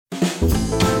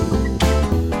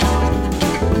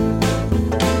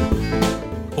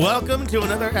Welcome to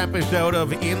another episode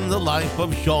of In the Life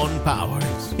of Shawn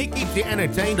Powers. He keeps you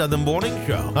entertained on the morning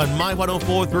show on My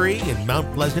 104.3 in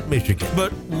Mount Pleasant, Michigan.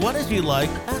 But what is he like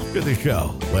after the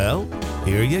show? Well,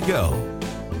 here you go.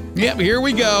 Yep, here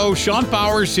we go. Shawn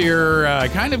Powers here,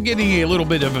 kind of getting a little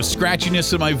bit of a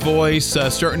scratchiness in my voice,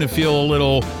 starting to feel a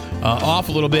little off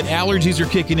a little bit. Allergies are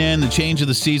kicking in, the change of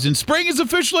the season. Spring is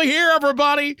officially here,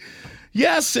 everybody.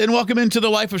 Yes, and welcome into the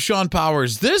life of Shawn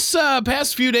Powers. This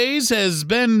past few days has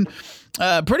been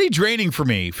pretty draining for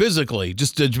me physically.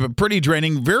 Just pretty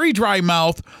draining. Very dry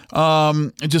mouth.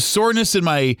 Just soreness in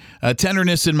my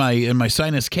tenderness in my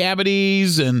sinus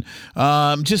cavities, and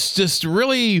just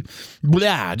really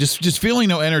blah. Just feeling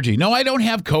no energy. No, I don't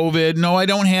have COVID. No, I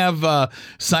don't have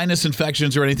sinus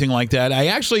infections or anything like that. I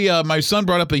actually my son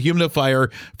brought up a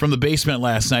humidifier from the basement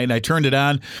last night, and I turned it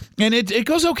on, and it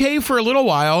goes okay for a little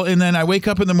while, and then I wake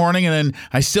up in the morning, and then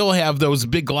I still have those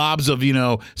big globs of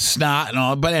snot and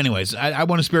all. But anyways, I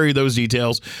want to spare you those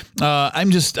details.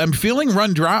 I'm feeling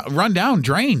run down,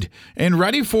 drained, and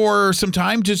ready for some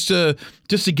time just to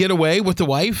get away with the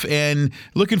wife, and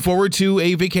looking forward to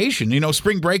a vacation.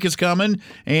 Spring break is coming,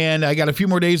 and I got a few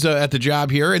more days at the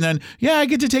job here, and then I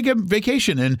get to take a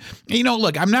vacation. And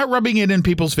look, I'm not rubbing it in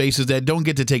people's faces that don't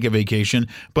get to take a vacation,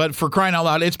 but for crying out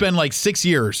loud, it's been like 6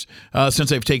 years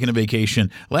since I've taken a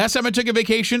vacation. Last time I took a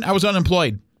vacation, I was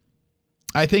unemployed.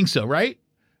 I think so, right?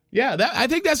 Yeah, I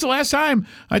think that's the last time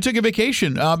I took a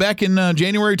vacation, back in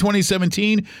January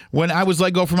 2017, when I was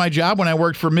let go from my job when I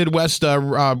worked for Midwest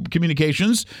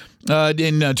Communications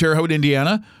in Terre Haute,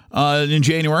 Indiana. In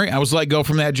January, I was let go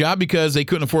from that job because they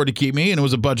couldn't afford to keep me, and it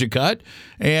was a budget cut,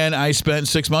 and I spent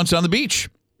 6 months on the beach.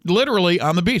 Literally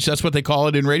on the beach. That's what they call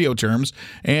it in radio terms.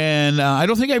 And I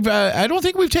don't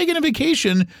think we've taken a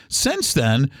vacation since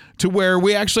then to where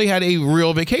we actually had a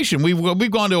real vacation. We've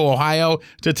gone to Ohio,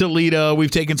 to Toledo. We've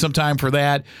taken some time for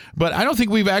that, but I don't think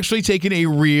we've actually taken a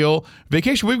real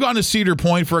vacation. We've gone to Cedar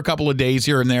Point for a couple of days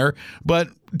here and there, but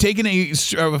taking a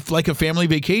family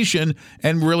vacation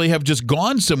and really have just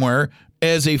gone somewhere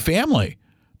as a family.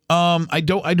 I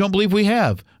don't believe we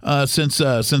have since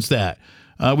that.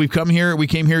 We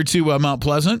came here to Mount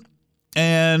Pleasant,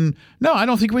 and no, I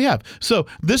don't think we have. So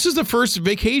this is the first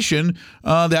vacation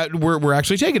that we're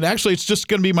actually taking. Actually, it's just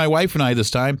going to be my wife and I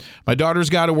this time. My daughter's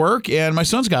got to work, and my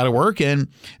son's got to work, and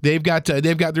they've got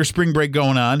their spring break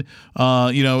going on,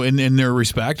 in their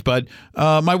respect. But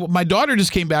my daughter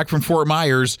just came back from Fort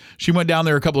Myers. She went down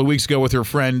there a couple of weeks ago with her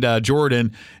friend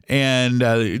Jordan, and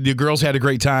the girls had a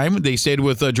great time. They stayed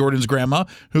with Jordan's grandma,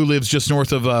 who lives just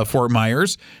north of Fort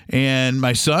Myers. And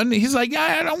my son, he's like,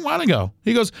 I don't want to go.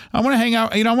 He goes, I want to hang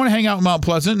out. I want to hang out in Mount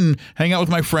Pleasant and hang out with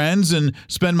my friends and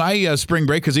spend my spring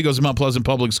break, because he goes to Mount Pleasant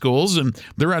Public Schools, and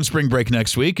they're on spring break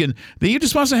next week. And he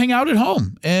just wants to hang out at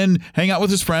home and hang out with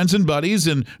his friends and buddies,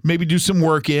 and maybe do some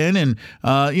work in, and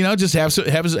just has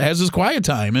his quiet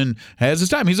time and has his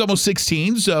time. He's almost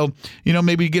 16, so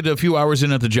maybe get a few hours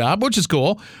in at the job, which is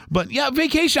cool. But yeah,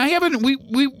 vacation.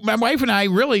 My wife and I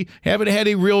really haven't had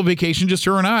a real vacation, just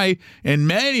her and I, in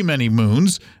many, many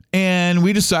moons. And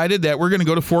we decided that we're going to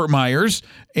go to Fort Myers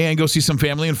and go see some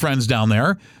family and friends down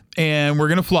there. And we're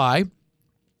going to fly.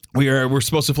 We're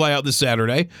supposed to fly out this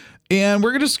Saturday. And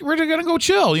we're gonna go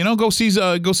chill, go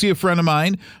see a friend of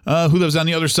mine who lives on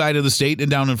the other side of the state and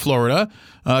down in Florida,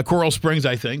 Coral Springs,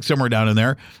 I think, somewhere down in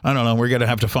there. I don't know. We're gonna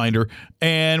have to find her,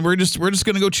 and we're just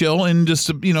gonna go chill and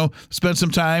just spend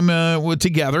some time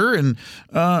together and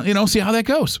see how that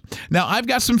goes. Now, I've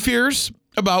got some fears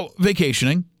about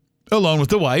vacationing alone with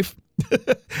the wife.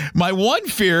 My one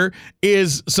fear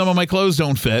is some of my clothes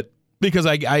don't fit, because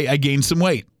I gained some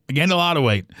weight. I gained a lot of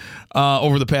weight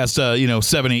over the past,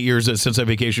 7-8 years since I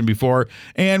vacationed before.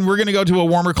 And we're going to go to a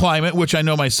warmer climate, which I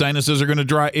know my sinuses are going to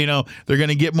dry, they're going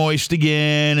to get moist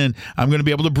again, and I'm going to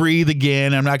be able to breathe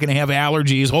again. I'm not going to have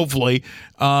allergies, hopefully.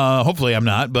 Hopefully I'm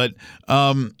not. But,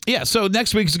 so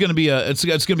next week is going to be it's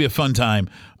going to be a fun time.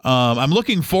 I'm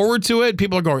looking forward to it.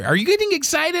 People are going, are you getting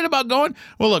excited about going?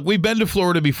 Well, look, we've been to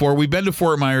Florida before. We've been to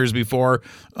Fort Myers before.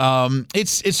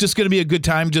 It's just going to be a good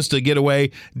time just to get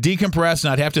away, decompress,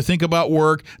 not have to think about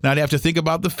work, not have to think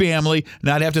about the family,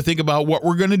 not have to think about what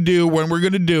we're going to do, when we're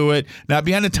going to do it, not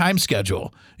be on a time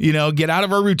schedule, get out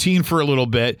of our routine for a little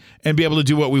bit and be able to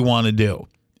do what we want to do.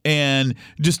 And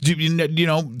just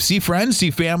do, see friends, see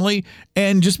family,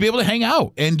 and just be able to hang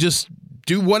out and just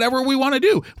do whatever we want to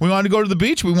do. We want to go to the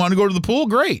beach. We want to go to the pool.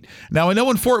 Great. Now, I know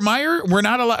in Fort Myers, we're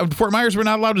not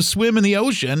allowed to swim in the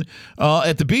ocean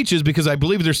at the beaches, because I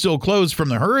believe they're still closed from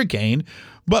the hurricane.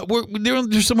 But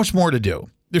there's so much more to do.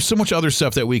 There's so much other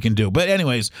stuff that we can do. But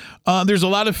anyways, there's a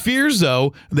lot of fears,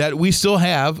 though, that we still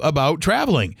have about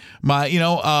traveling.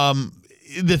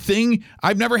 the thing,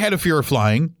 I've never had a fear of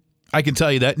flying. I can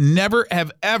tell you that. Never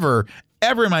have ever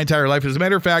in my entire life. As a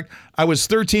matter of fact, I was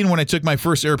 13 when I took my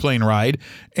first airplane ride,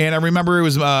 and I remember it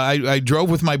was I drove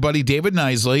with my buddy David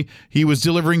Nisley. He was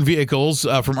delivering vehicles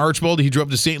from Archbold. He drove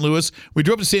to St. Louis. We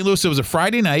drove to St. Louis. It was a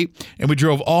Friday night, and we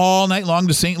drove all night long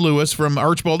to St. Louis from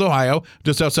Archbold, Ohio,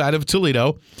 just outside of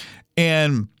Toledo,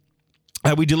 and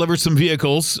we delivered some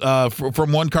vehicles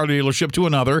from one car dealership to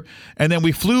another, and then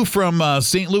we flew from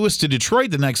St. Louis to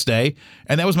Detroit the next day,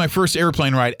 and that was my first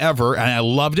airplane ride ever, and I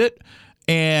loved it.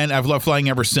 And I've loved flying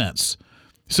ever since.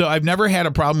 So I've never had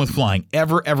a problem with flying,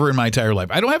 ever in my entire life.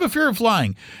 I don't have a fear of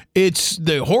flying. It's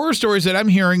the horror stories that I'm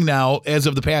hearing now as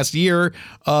of the past year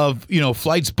of,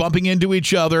 flights bumping into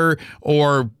each other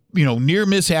or near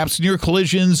mishaps, near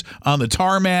collisions on the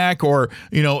tarmac or,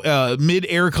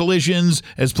 mid-air collisions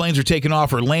as planes are taking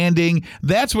off or landing.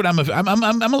 That's what I'm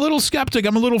a little skeptic.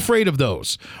 I'm a little afraid of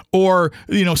those. Or,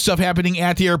 stuff happening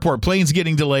at the airport, planes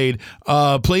getting delayed,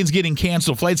 planes getting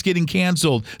canceled, flights getting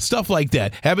canceled, stuff like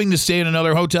that. Having to stay in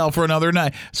another hotel for another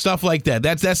night, stuff like that.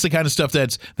 That's the kind of stuff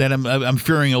that I'm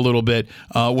fearing a little bit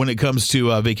when it comes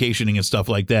to vacationing and stuff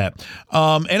like that.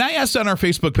 And I asked on our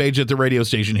Facebook page at the radio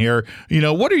station here,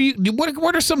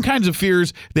 what are some kinds of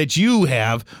fears that you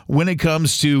have when it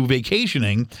comes to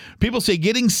vacationing? People say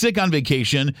getting sick on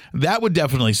vacation, that would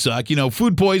definitely suck.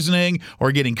 Food poisoning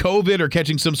or getting COVID or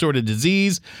catching some sort of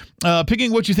disease.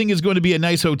 Picking what you think is going to be a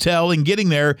nice hotel and getting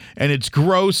there and it's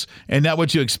gross and not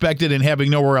what you expected and having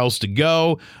nowhere else to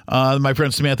go. My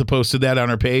friend Samantha posted that on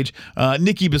her page.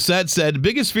 Nikki Bissett said,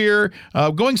 biggest fear,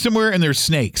 going somewhere and there's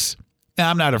snakes.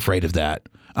 I'm not afraid of that.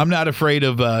 I'm not afraid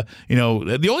of,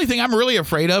 the only thing I'm really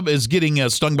afraid of is getting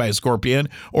stung by a scorpion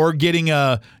or getting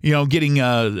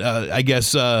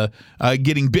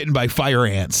bitten by fire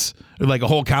ants, like a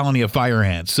whole colony of fire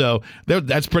ants. So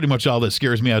that's pretty much all that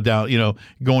scares me out down,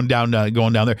 going down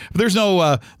there. But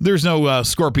there's no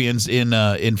scorpions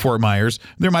in Fort Myers.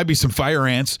 There might be some fire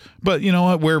ants, but you know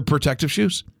what? Wear protective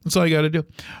shoes. That's all you got to do.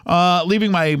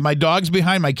 Leaving my dogs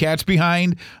behind, my cats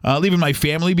behind, leaving my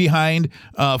family behind.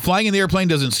 Flying in the airplane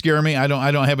doesn't scare me. I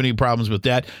don't have any problems with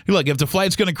that. Look, if the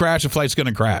flight's going to crash, the flight's going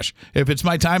to crash. If it's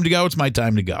my time to go, it's my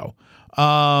time to go.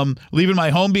 Leaving my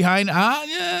home behind?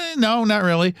 No, not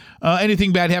really.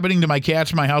 Anything bad happening to my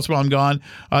cats, my house while I'm gone?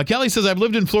 Kelly says, I've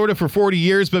lived in Florida for 40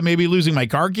 years, but maybe losing my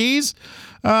car keys?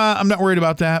 I'm not worried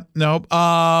about that. Nope.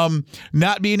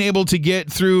 Not being able to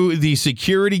get through the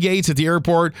security gates at the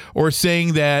airport or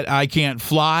saying that I can't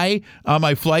fly on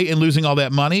my flight and losing all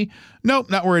that money.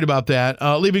 Nope, not worried about that.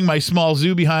 Leaving my small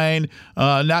zoo behind,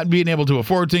 not being able to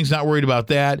afford things, not worried about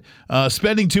that.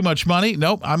 Spending too much money.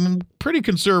 Nope, I'm pretty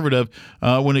conservative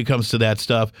when it comes to that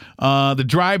stuff. The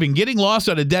driving, getting lost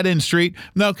on a dead-end street.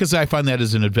 No, because I find that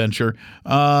as an adventure.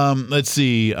 Let's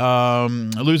see.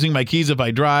 Losing my keys if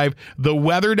I drive. The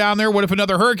weather down there. What if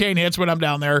another hurricane hits when I'm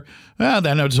down there?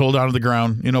 Then I'll just hold on to the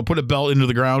ground. Put a belt into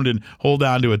the ground and hold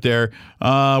on to it there.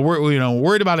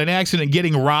 Worried about an accident,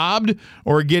 getting robbed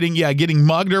or getting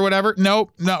mugged or whatever.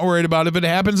 Nope, not worried about it. If it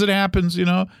happens, it happens.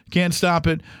 Can't stop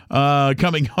it.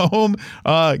 Coming home,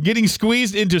 getting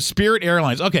squeezed into Spirit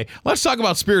Airlines. Okay, let's talk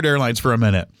about Spirit Airlines for a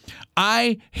minute.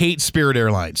 I hate Spirit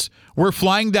Airlines. We're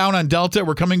flying down on Delta.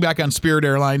 We're coming back on Spirit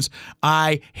Airlines.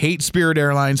 I hate Spirit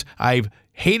Airlines. I've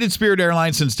hated Spirit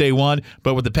Airlines since day one,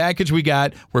 but with the package we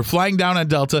got, we're flying down on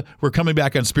Delta, we're coming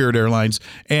back on Spirit Airlines.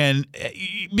 And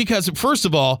because, first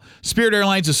of all, Spirit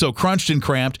Airlines is so crunched and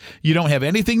cramped, you don't have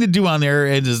anything to do on there.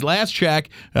 And his last check,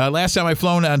 last time I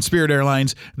flown on Spirit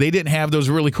Airlines, they didn't have those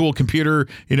really cool computer,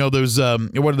 those,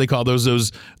 what do they call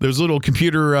those little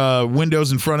computer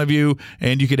windows in front of you,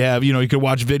 and you could have, you could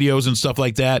watch videos and stuff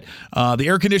like that. The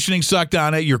air conditioning sucked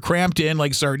on it. You're cramped in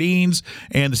like sardines,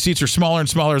 and the seats are smaller and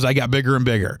smaller as I got bigger and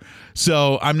bigger.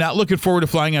 So I'm not looking forward to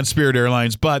flying on Spirit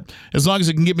Airlines, but as long as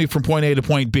it can get me from point A to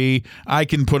point B, I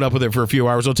can put up with it for a few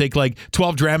hours. I'll take like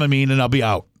 12 Dramamine and I'll be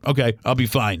out. Okay, I'll be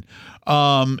fine.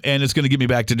 And it's going to get me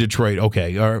back to Detroit.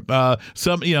 Okay. Or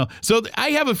so I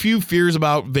have a few fears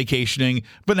about vacationing,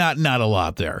 but not a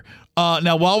lot there.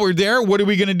 Now, while we're there, what are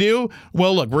we going to do?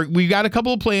 Well, look, we got a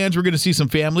couple of plans. We're going to see some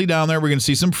family down there. We're going to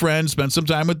see some friends, spend some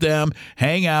time with them,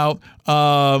 hang out.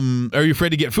 Are you afraid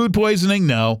to get food poisoning?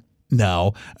 No.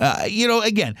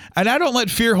 Again, and I don't let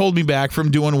fear hold me back from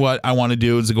doing what I want to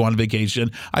do, is to go on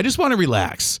vacation. I just want to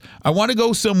relax. I want to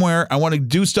go somewhere. I want to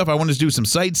do stuff. I want to do some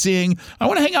sightseeing. I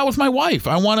want to hang out with my wife.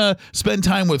 I want to spend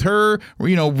time with her,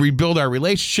 rebuild our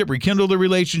relationship, rekindle the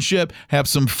relationship, have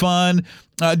some fun.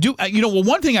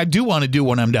 One thing I do want to do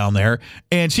when I'm down there,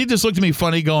 and she just looked at me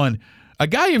funny going, a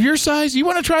guy of your size, you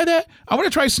want to try that? I want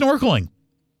to try snorkeling.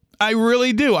 I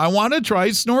really do. I want to try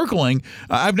snorkeling.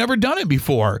 I've never done it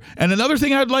before. And another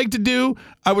thing I'd like to do,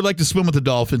 I would like to swim with the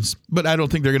dolphins, but I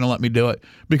don't think they're going to let me do it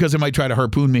because they might try to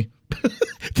harpoon me.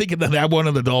 Thinking that I'm one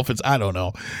of the dolphins. I don't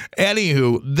know.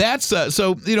 Anywho, that's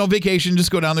so, vacation,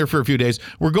 just go down there for a few days.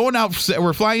 We're going out.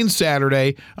 We're flying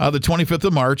Saturday, the 25th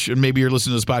of March, and maybe you're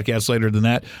listening to this podcast later than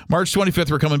that. March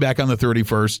 25th, we're coming back on the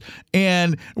 31st.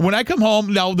 And when I come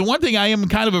home, now the one thing I am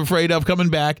kind of afraid of coming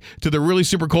back to the really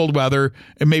super cold weather,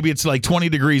 and maybe it's like 20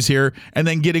 degrees here, and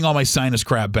then getting all my sinus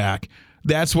crap back.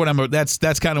 That's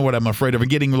kind of what I'm afraid of, and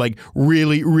getting like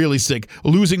really, really sick.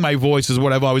 Losing my voice is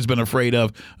what I've always been afraid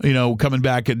of, coming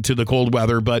back into the cold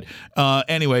weather. But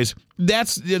anyways,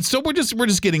 so we're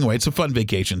just getting away. It's a fun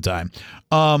vacation time.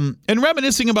 And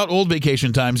reminiscing about old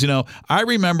vacation times, I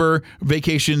remember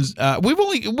vacations.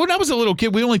 When I was a little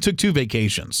kid, we only took 2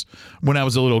 vacations when I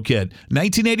was a little kid.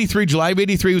 1983, July of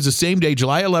 83 was the same day.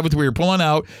 July 11th, we were pulling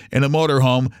out in a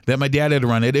motorhome that my dad had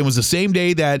run it. It was the same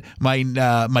day that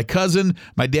my cousin,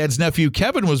 my dad's nephew,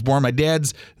 Kevin, was born. My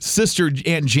dad's sister,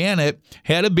 Aunt Janet,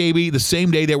 had a baby the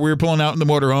same day that we were pulling out in the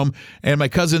motorhome. And my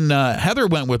cousin, Heather,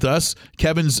 went with us.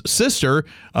 Kevin's sister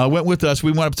went with us.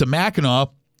 We went up to Mackinac,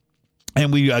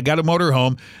 and we got a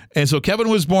motorhome. And so Kevin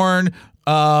was born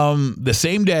the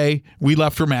same day we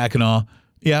left for Mackinac.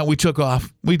 Yeah, we took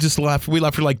off. We just left. We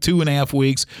left for like 2.5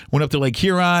 weeks. Went up to Lake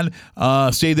Huron,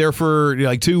 stayed there for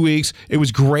like 2 weeks. It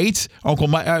was great.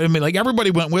 Everybody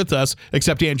went with us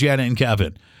except Aunt Janet and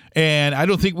Kevin. And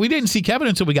we didn't see Kevin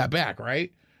until we got back,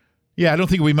 right? Yeah, I don't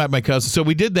think we met my cousin. So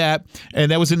we did that,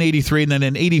 and that was in 83. And then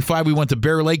in 85, we went to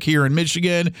Bear Lake here in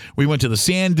Michigan. We went to the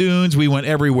sand dunes. We went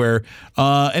everywhere.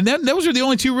 And then those are the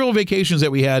only 2 real vacations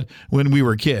that we had when we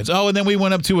were kids. Oh, and then we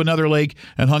went up to another lake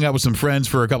and hung out with some friends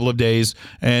for a couple of days.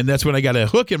 And that's when I got a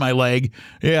hook in my leg.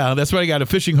 Yeah, that's when I got a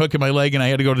fishing hook in my leg, and I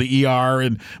had to go to the ER.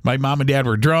 And my mom and dad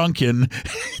were drunk, and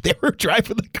they were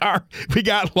driving the car. We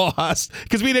got lost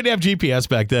because we didn't have GPS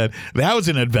back then. That was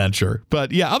an adventure.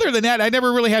 But yeah, other than that, I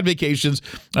never really had vacations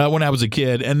when I was a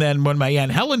kid. And then when my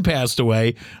Aunt Helen passed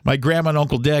away, my grandma and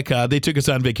Uncle Dick, they took us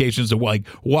on vacations to like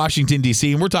Washington,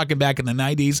 D.C. And we're talking back in the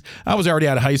 90s. I was already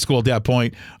out of high school at that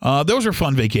point. Those are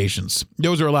fun vacations.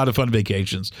 Those are a lot of fun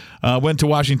vacations. Went to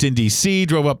Washington, D.C.,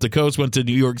 drove up the coast, went to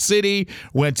New York City,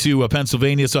 went to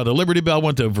Pennsylvania, saw the Liberty Bell,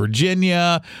 went to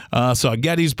Virginia, saw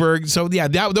Gettysburg. So yeah,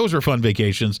 those were fun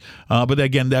vacations. But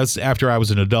again, that's after I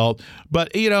was an adult.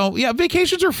 But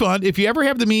vacations are fun. If you ever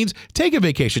have the means, take a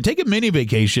vacation. Take a mini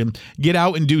vacation, get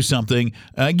out and do something,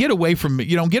 get away from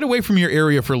your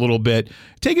area for a little bit.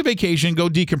 Take a vacation, go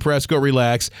decompress, go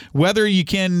relax. Whether you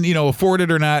can, afford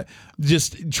it or not,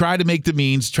 just try to make the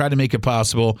means, try to make it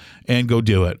possible, and go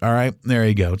do it. All right, there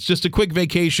you go. It's just a quick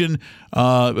vacation,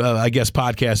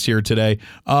 podcast here today.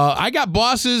 I got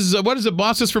Bosses. What is it?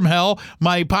 Bosses from Hell.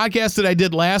 My podcast that I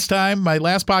did last time, my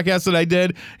last podcast that I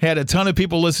did, had a ton of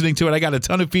people listening to it. I got a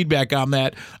ton of feedback on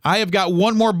that. I have got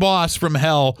one more Boss from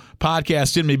Hell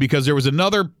podcast in me because there was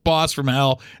another Boss from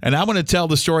Hell, and I'm going to tell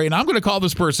the story, and I'm going to call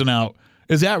this person out.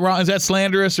 Is that wrong? Is that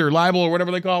slanderous or libel or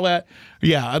whatever they call that?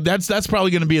 Yeah, that's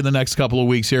probably going to be in the next couple of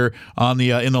weeks here on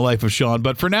the In the Life of Shawn.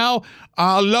 But for now,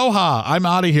 aloha. I'm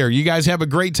out of here. You guys have a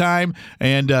great time,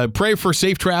 and pray for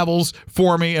safe travels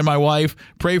for me and my wife.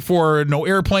 Pray for no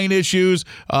airplane issues.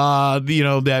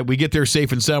 That we get there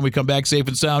safe and sound. We come back safe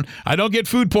and sound. I don't get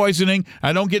food poisoning.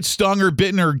 I don't get stung or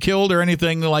bitten or killed or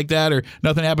anything like that, or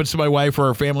nothing happens to my wife or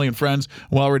our family and friends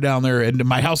while we're down there. And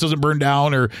my house doesn't burn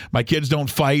down, or my kids don't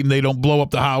fight and they don't blow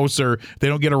up the house, or they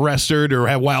don't get arrested or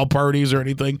have wild parties or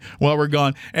anything while we're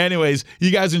gone. Anyways,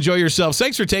 you guys enjoy yourselves.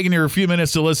 Thanks for taking your few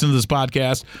minutes to listen to this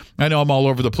podcast. I know I'm all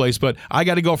over the place, but I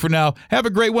got to go for now. Have a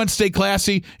great one. Stay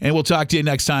classy, and we'll talk to you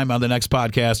next time on the next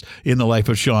podcast, In the Life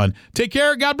of Shawn. Take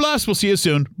care. God bless. We'll see you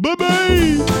soon.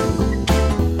 Bye-bye.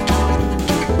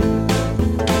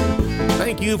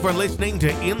 Thank you for listening to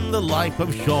In the Life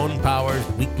of Shawn Powers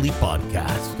weekly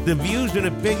podcast. The views and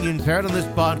opinions heard on this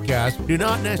podcast do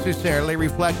not necessarily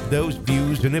reflect those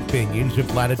views and opinions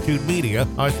of Latitude Media,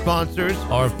 our sponsors,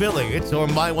 our affiliates, or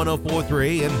My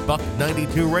 104.3 and Buck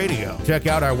 92 Radio. Check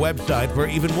out our website for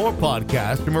even more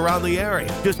podcasts from around the area.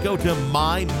 Just go to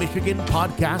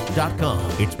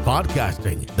mymichiganpodcast.com. It's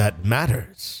podcasting that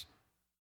matters.